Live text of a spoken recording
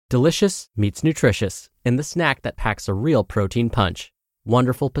Delicious meets nutritious in the snack that packs a real protein punch.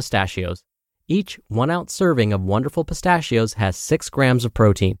 Wonderful Pistachios. Each 1-ounce serving of Wonderful Pistachios has 6 grams of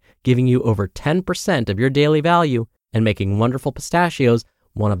protein, giving you over 10% of your daily value and making Wonderful Pistachios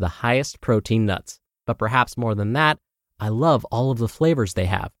one of the highest protein nuts. But perhaps more than that, I love all of the flavors they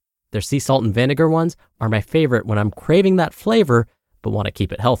have. Their sea salt and vinegar ones are my favorite when I'm craving that flavor but want to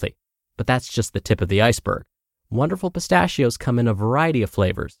keep it healthy. But that's just the tip of the iceberg. Wonderful Pistachios come in a variety of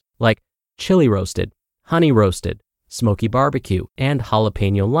flavors, like chili roasted, honey roasted, smoky barbecue, and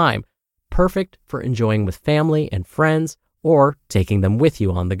jalapeno lime, perfect for enjoying with family and friends or taking them with you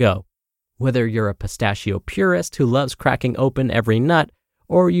on the go. Whether you're a pistachio purist who loves cracking open every nut,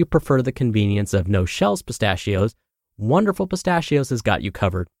 or you prefer the convenience of no-shells pistachios, Wonderful Pistachios has got you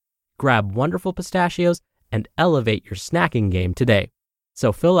covered. Grab Wonderful Pistachios and elevate your snacking game today.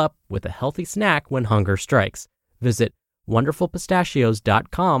 So fill up with a healthy snack when hunger strikes. Visit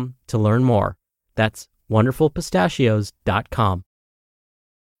wonderfulpistachios.com to learn more. That's wonderfulpistachios.com.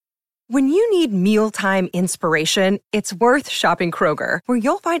 When you need mealtime inspiration, it's worth shopping Kroger, where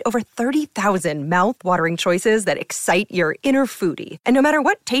you'll find over 30,000 mouth-watering choices that excite your inner foodie. And no matter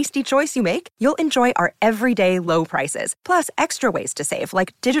what tasty choice you make, you'll enjoy our everyday low prices, plus extra ways to save,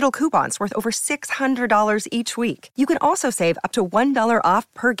 like digital coupons worth over $600 each week. You can also save up to $1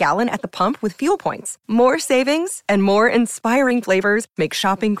 off per gallon at the pump with fuel points. More savings and more inspiring flavors make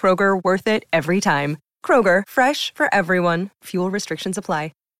shopping Kroger worth it every time. Kroger, fresh for everyone. Fuel restrictions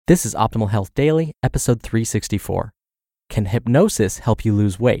apply. This is Optimal Health Daily, episode 364. Can Hypnosis Help You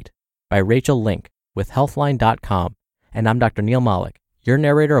Lose Weight? By Rachael with Healthline.com. And I'm Dr. Neil Malik, your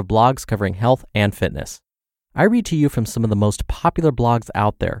narrator of blogs covering health and fitness. I read to you from some of the most popular blogs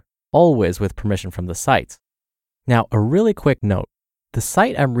out there, always with permission from the sites. Now, a really quick note. The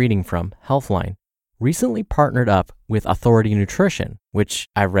site I'm reading from, Healthline, recently partnered up with Authority Nutrition, which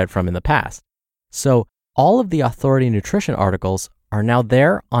I've read from in the past. So all of the Authority Nutrition articles are now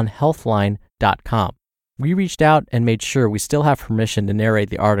there on Healthline.com. We reached out and made sure we still have permission to narrate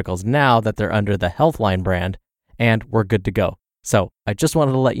the articles now that they're under the Healthline brand, and we're good to go. So I just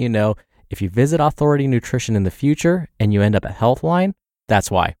wanted to let you know, if you visit Authority Nutrition in the future and you end up at Healthline,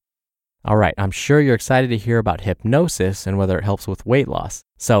 that's why. All right, I'm sure you're excited to hear about hypnosis and whether it helps with weight loss.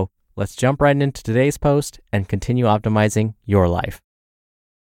 So let's jump right into today's post and continue optimizing your life.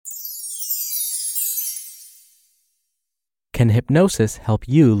 Can Hypnosis Help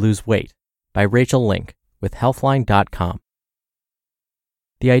You Lose Weight? By Rachael with Healthline.com.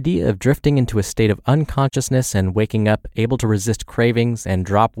 The idea of drifting into a state of unconsciousness and waking up able to resist cravings and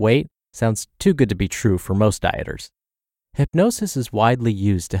drop weight sounds too good to be true for most dieters. Hypnosis is widely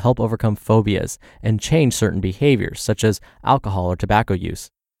used to help overcome phobias and change certain behaviors, such as alcohol or tobacco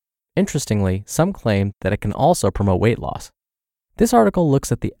use. Interestingly, some claim that it can also promote weight loss. This article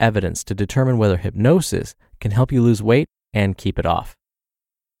looks at the evidence to determine whether hypnosis can help you lose weight and keep it off.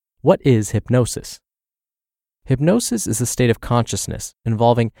 What is hypnosis? Hypnosis is a state of consciousness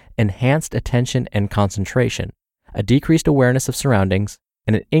involving enhanced attention and concentration, a decreased awareness of surroundings,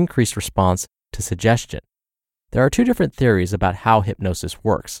 and an increased response to suggestion. There are 2 different theories about how hypnosis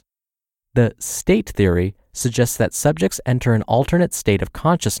works. The state theory suggests that subjects enter an alternate state of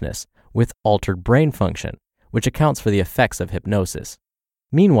consciousness with altered brain function, which accounts for the effects of hypnosis.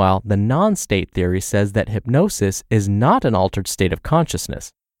 Meanwhile, the non-state theory says that hypnosis is not an altered state of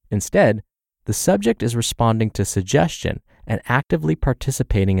consciousness. Instead, the subject is responding to suggestion and actively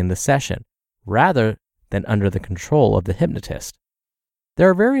participating in the session, rather than under the control of the hypnotist. There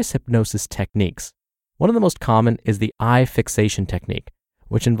are various hypnosis techniques. One of the most common is the eye fixation technique,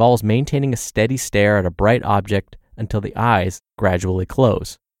 which involves maintaining a steady stare at a bright object until the eyes gradually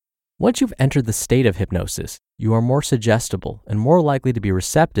close. Once you've entered the state of hypnosis, you are more suggestible and more likely to be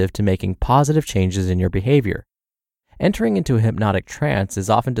receptive to making positive changes in your behavior. Entering into a hypnotic trance is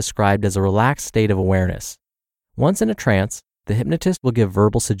often described as a relaxed state of awareness. Once in a trance, the hypnotist will give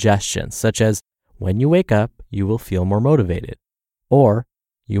verbal suggestions such as, when you wake up, you will feel more motivated, or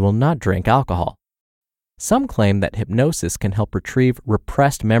you will not drink alcohol. Some claim that hypnosis can help retrieve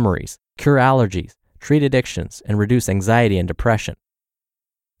repressed memories, cure allergies, treat addictions, and reduce anxiety and depression.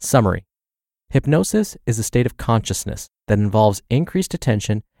 Summary: hypnosis is a state of consciousness that involves increased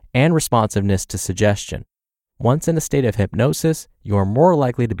attention and responsiveness to suggestion. Once in a state of hypnosis, you are more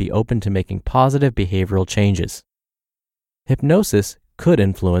likely to be open to making positive behavioral changes. Hypnosis could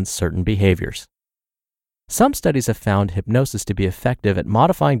influence certain behaviors. Some studies have found hypnosis to be effective at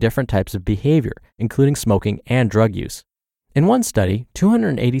modifying different types of behavior, including smoking and drug use. In one study,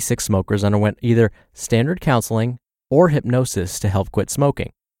 286 smokers underwent either standard counseling or hypnosis to help quit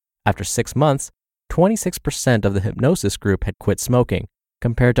smoking. After 6 months, 26% of the hypnosis group had quit smoking,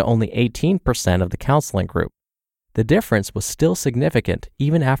 compared to only 18% of the counseling group. The difference was still significant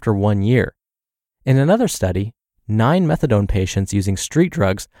even after 1 year. In another study, 9 methadone patients using street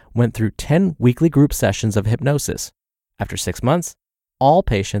drugs went through 10 weekly group sessions of hypnosis. After 6 months, all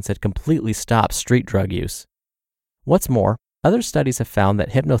patients had completely stopped street drug use. What's more, other studies have found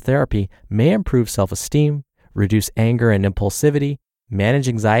that hypnotherapy may improve self-esteem, reduce anger and impulsivity, manage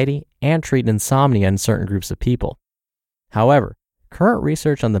anxiety, and treat insomnia in certain groups of people. However, current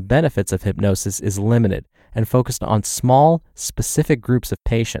research on the benefits of hypnosis is limited and focused on small, specific groups of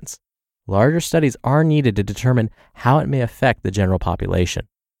patients. Larger studies are needed to determine how it may affect the general population.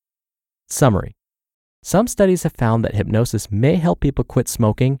 Summary. Some studies have found that hypnosis may help people quit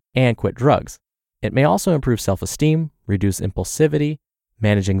smoking and quit drugs. It may also improve self-esteem, reduce impulsivity,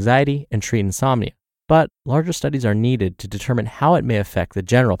 manage anxiety, and treat insomnia. But larger studies are needed to determine how it may affect the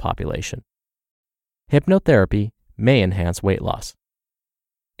general population. Hypnotherapy may enhance weight loss.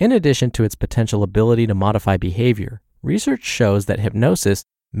 In addition to its potential ability to modify behavior, research shows that hypnosis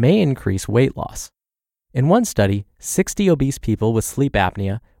may increase weight loss. In one study, 60 obese people with sleep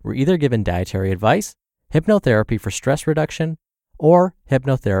apnea were either given dietary advice, hypnotherapy for stress reduction, or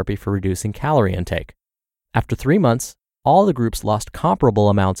hypnotherapy for reducing calorie intake. After 3 months, all the groups lost comparable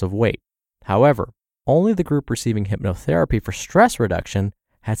amounts of weight. However, only the group receiving hypnotherapy for stress reduction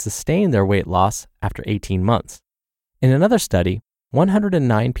had sustained their weight loss after 18 months. In another study,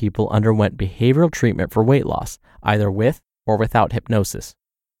 109 people underwent behavioral treatment for weight loss, either with or without hypnosis.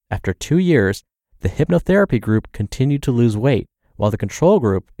 After 2 years, the hypnotherapy group continued to lose weight, while the control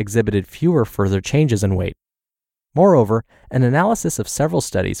group exhibited fewer further changes in weight. Moreover, an analysis of several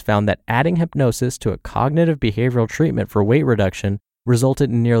studies found that adding hypnosis to a cognitive behavioral treatment for weight reduction resulted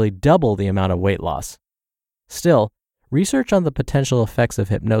in nearly double the amount of weight loss. Still, research on the potential effects of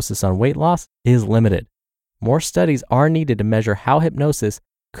hypnosis on weight loss is limited. More studies are needed to measure how hypnosis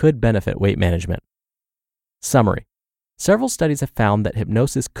could benefit weight management. Summary. Several studies have found that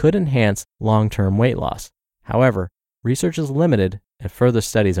hypnosis could enhance long-term weight loss. However, research is limited and further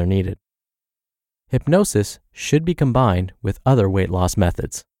studies are needed. Hypnosis should be combined with other weight loss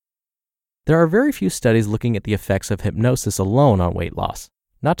methods. There are very few studies looking at the effects of hypnosis alone on weight loss.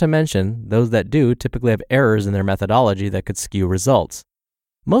 Not to mention, those that do typically have errors in their methodology that could skew results.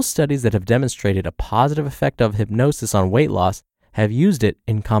 Most studies that have demonstrated a positive effect of hypnosis on weight loss have used it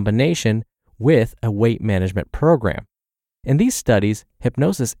in combination with a weight management program. In these studies,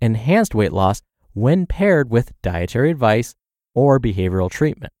 hypnosis enhanced weight loss when paired with dietary advice or behavioral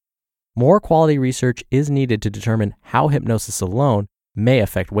treatment. More quality research is needed to determine how hypnosis alone may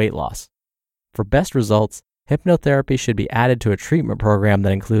affect weight loss. For best results, hypnotherapy should be added to a treatment program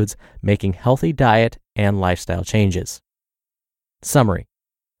that includes making healthy diet and lifestyle changes. Summary.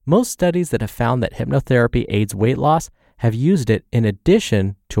 Most studies that have found that hypnotherapy aids weight loss have used it in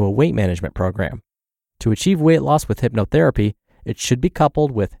addition to a weight management program. To achieve weight loss with hypnotherapy, it should be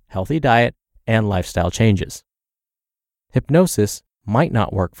coupled with healthy diet and lifestyle changes. Hypnosis might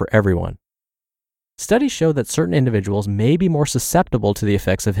not work for everyone. Studies show that certain individuals may be more susceptible to the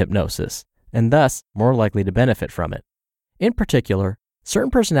effects of hypnosis, and thus more likely to benefit from it. In particular,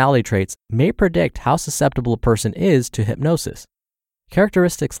 certain personality traits may predict how susceptible a person is to hypnosis.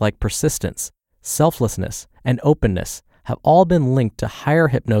 Characteristics like persistence, selflessness, and openness have all been linked to higher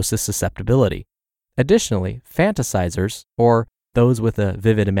hypnosis susceptibility. Additionally, fantasizers, or those with a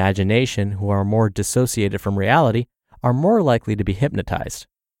vivid imagination who are more dissociated from reality, are more likely to be hypnotized.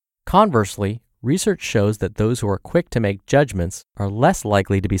 Conversely, research shows that those who are quick to make judgments are less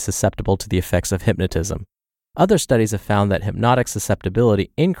likely to be susceptible to the effects of hypnotism. Other studies have found that hypnotic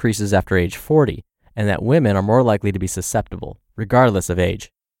susceptibility increases after age 40, and that women are more likely to be susceptible, regardless of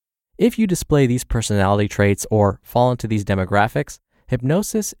age. If you display these personality traits or fall into these demographics,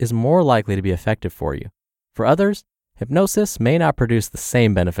 hypnosis is more likely to be effective for you. For others, hypnosis may not produce the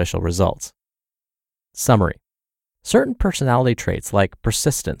same beneficial results. Summary. Certain personality traits like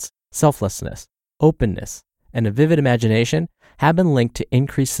persistence, selflessness, openness, and a vivid imagination have been linked to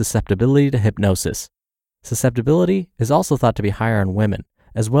increased susceptibility to hypnosis. Susceptibility is also thought to be higher in women,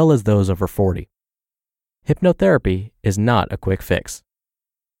 as well as those over 40. Hypnotherapy is not a quick fix.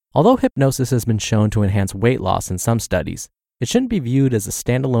 Although hypnosis has been shown to enhance weight loss in some studies, it shouldn't be viewed as a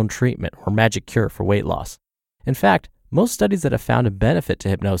standalone treatment or magic cure for weight loss. In fact, most studies that have found a benefit to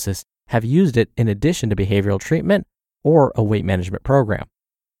hypnosis have used it in addition to behavioral treatment or a weight management program.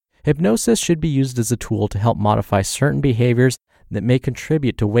 Hypnosis should be used as a tool to help modify certain behaviors that may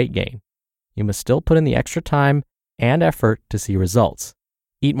contribute to weight gain. You must still put in the extra time and effort to see results.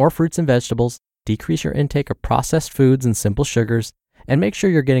 Eat more fruits and vegetables, decrease your intake of processed foods and simple sugars, and make sure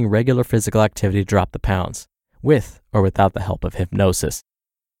you're getting regular physical activity to drop the pounds, with or without the help of hypnosis.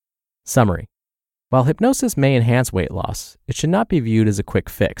 Summary. While hypnosis may enhance weight loss, it should not be viewed as a quick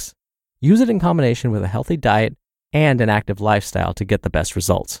fix. Use it in combination with a healthy diet and an active lifestyle to get the best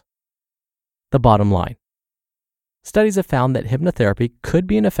results. The bottom line. Studies have found that hypnotherapy could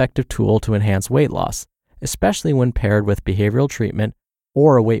be an effective tool to enhance weight loss, especially when paired with behavioral treatment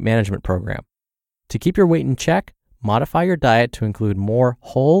or a weight management program. To keep your weight in check, modify your diet to include more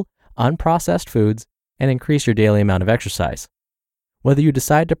whole, unprocessed foods and increase your daily amount of exercise. Whether you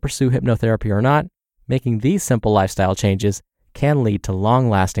decide to pursue hypnotherapy or not, making these simple lifestyle changes can lead to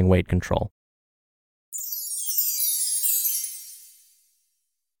long-lasting weight control.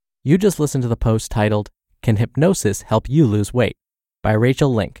 You just listened to the post titled, "Can Hypnosis Help You Lose Weight?" by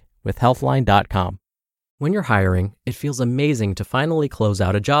Rachael with Healthline.com. When you're hiring, it feels amazing to finally close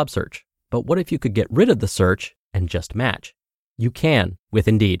out a job search. But what if you could get rid of the search and just match? You can with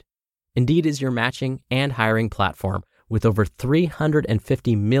Indeed. Indeed is your matching and hiring platform with over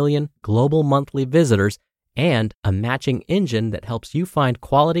 350 million global monthly visitors and a matching engine that helps you find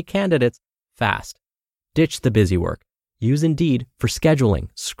quality candidates fast. Ditch the busy work. Use Indeed for scheduling,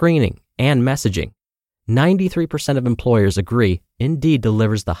 screening, and messaging. 93% of employers agree Indeed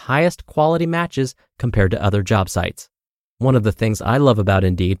delivers the highest quality matches compared to other job sites. One of the things I love about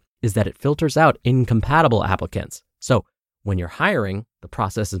Indeed is that it filters out incompatible applicants. So when you're hiring, the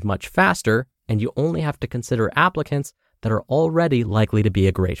process is much faster and you only have to consider applicants that are already likely to be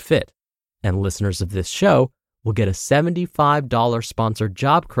a great fit. And listeners of this show will get a $75 sponsored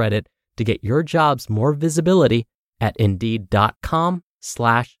job credit to get your jobs more visibility at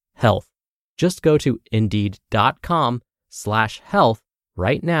Indeed.com/health. Just go to Indeed.com/health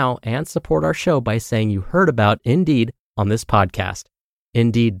right now and support our show by saying you heard about Indeed on this podcast.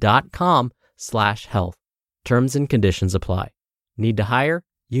 Indeed.com/health. Terms and conditions apply. Need to hire?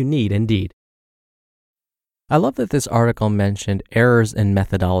 You need Indeed. I love that this article mentioned errors in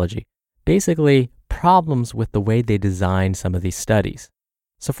methodology, basically problems with the way they designed some of these studies.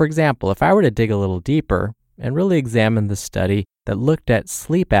 So for example, if I were to dig a little deeper and really examine the study that looked at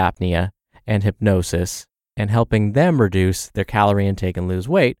sleep apnea and hypnosis and helping them reduce their calorie intake and lose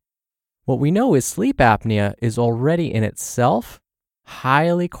weight, what we know is sleep apnea is already in itself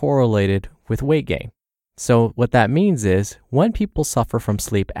highly correlated with weight gain. So what that means is when people suffer from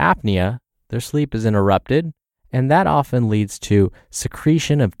sleep apnea, their sleep is interrupted, and that often leads to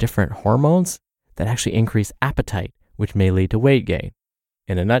secretion of different hormones that actually increase appetite, which may lead to weight gain.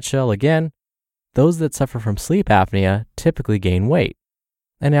 In a nutshell, again, those that suffer from sleep apnea typically gain weight.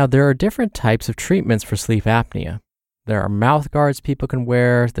 And now there are different types of treatments for sleep apnea. There are mouth guards people can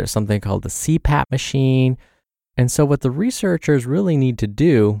wear. There's something called the CPAP machine. And so what the researchers really need to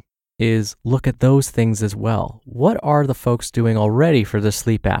do is look at those things as well. What are the folks doing already for their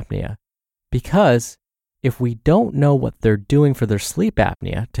sleep apnea? Because if we don't know what they're doing for their sleep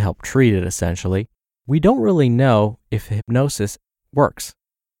apnea to help treat it essentially, we don't really know if hypnosis works.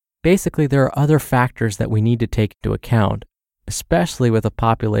 Basically, there are other factors that we need to take into account, especially with a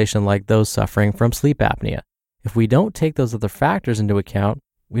population like those suffering from sleep apnea. If we don't take those other factors into account,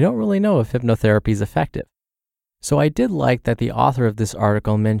 we don't really know if hypnotherapy is effective. So I did like that the author of this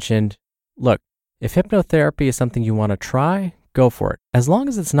article mentioned, look, if hypnotherapy is something you want to try, go for it, as long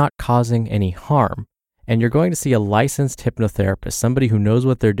as it's not causing any harm. And you're going to see a licensed hypnotherapist, somebody who knows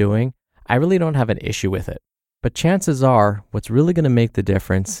what they're doing, I really don't have an issue with it. But chances are, what's really going to make the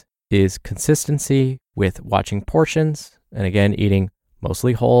difference is consistency with watching portions, and again, eating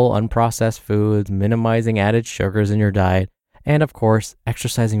mostly whole, unprocessed foods, minimizing added sugars in your diet, and of course,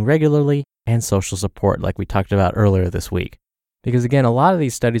 exercising regularly and social support like we talked about earlier this week. Because again, a lot of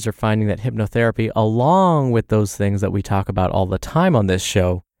these studies are finding that hypnotherapy, along with those things that we talk about all the time on this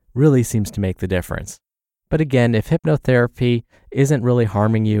show, really seems to make the difference. But again, if hypnotherapy isn't really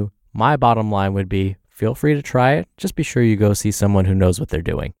harming you, my bottom line would be feel free to try it. Just be sure you go see someone who knows what they're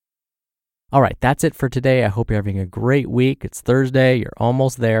doing. All right, that's it for today. I hope you're having a great week. It's Thursday. You're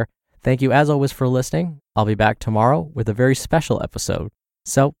almost there. Thank you as always for listening. I'll be back tomorrow with a very special episode.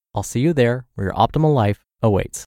 So I'll see you there where your optimal life awaits.